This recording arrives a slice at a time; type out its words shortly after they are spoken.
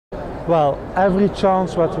Well, every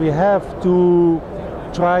chance what we have to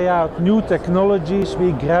try out new technologies,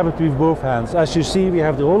 we grab it with both hands. As you see, we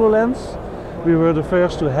have the HoloLens. We were the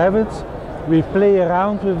first to have it. We play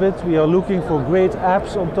around with it. We are looking for great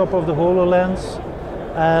apps on top of the HoloLens.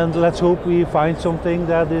 And let's hope we find something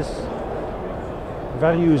that is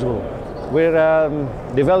very usable. We're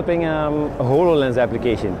developing a HoloLens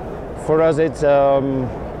application. For us, it's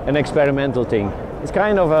an experimental thing. It's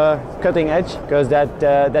kind of a cutting edge because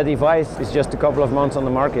that device is just a couple of months on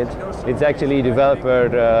the market. It's actually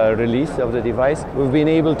developer release of the device. We've been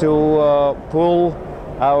able to pull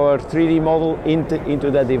our 3D model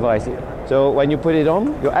into that device. So when you put it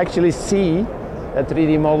on, you actually see that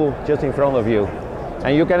 3D model just in front of you.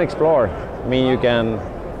 And you can explore. I mean, you can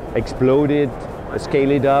explode it,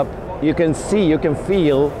 scale it up. You can see, you can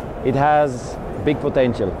feel it has big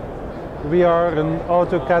potential. We are an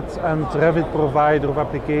AutoCAD and Revit provider of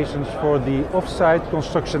applications for the off-site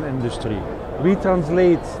construction industry. We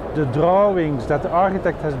translate the drawings that the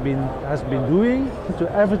architect has been doing to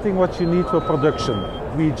everything what you need for production.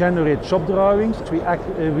 We generate shop drawings.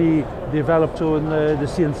 We develop the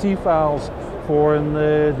CNC files for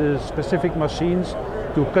the specific machines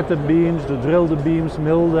to cut the beams, to drill the beams,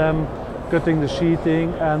 mill them, cutting the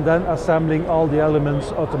sheeting, and then assembling all the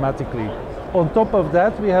elements automatically. On top of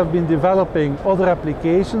that, we have been developing other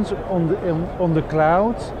applications on the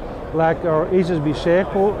cloud, like our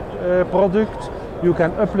HSBCAD product. You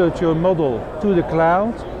can upload your model to the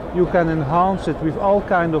cloud. You can enhance it with all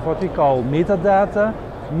kind of what we call metadata,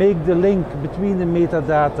 make the link between the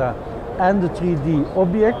metadata and the 3D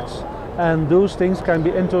objects, and those things can be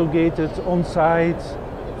interrogated on site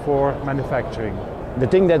for manufacturing. The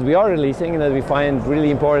thing that we are releasing and that we find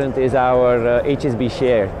really important is our HSB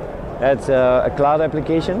Share. That's a cloud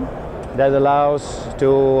application that allows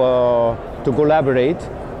to collaborate.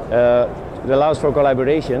 It allows for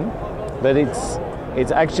collaboration, but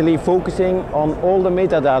it's actually focusing on all the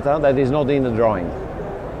metadata that is not in the drawing,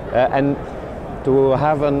 and to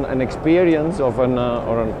have an experience of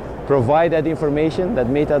provide that information, that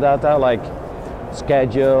metadata, like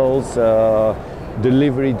schedules,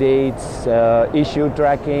 delivery dates, issue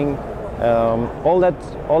tracking, all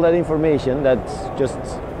that information that just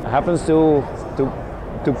happens to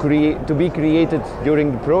be created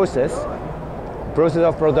during the process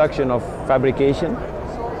of production of fabrication,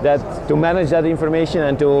 that to manage that information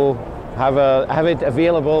and to have it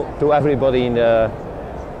available to everybody to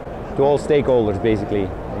all stakeholders basically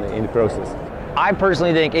in the process. I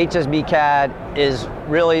personally think HSBCAD is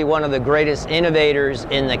really one of the greatest innovators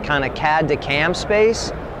in the kind of CAD to CAM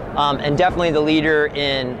space, and definitely the leader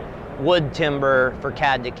in wood timber for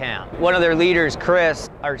CAD to CAM. One of their leaders, Chris,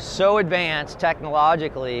 are so advanced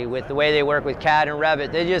technologically with the way they work with CAD and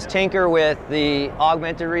Revit. They just tinker with the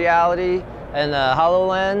augmented reality and the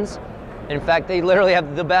HoloLens. In fact, they literally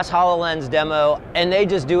have the best HoloLens demo, and they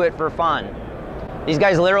just do it for fun. These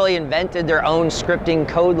guys literally invented their own scripting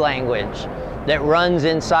code language that runs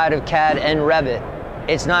inside of CAD and Revit.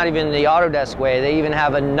 It's not even the Autodesk way. They even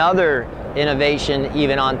have another innovation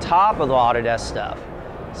even on top of the Autodesk stuff.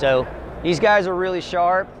 So these guys are really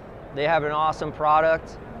sharp. They have an awesome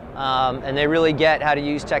product, and they really get how to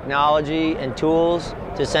use technology and tools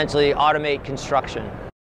to essentially automate construction.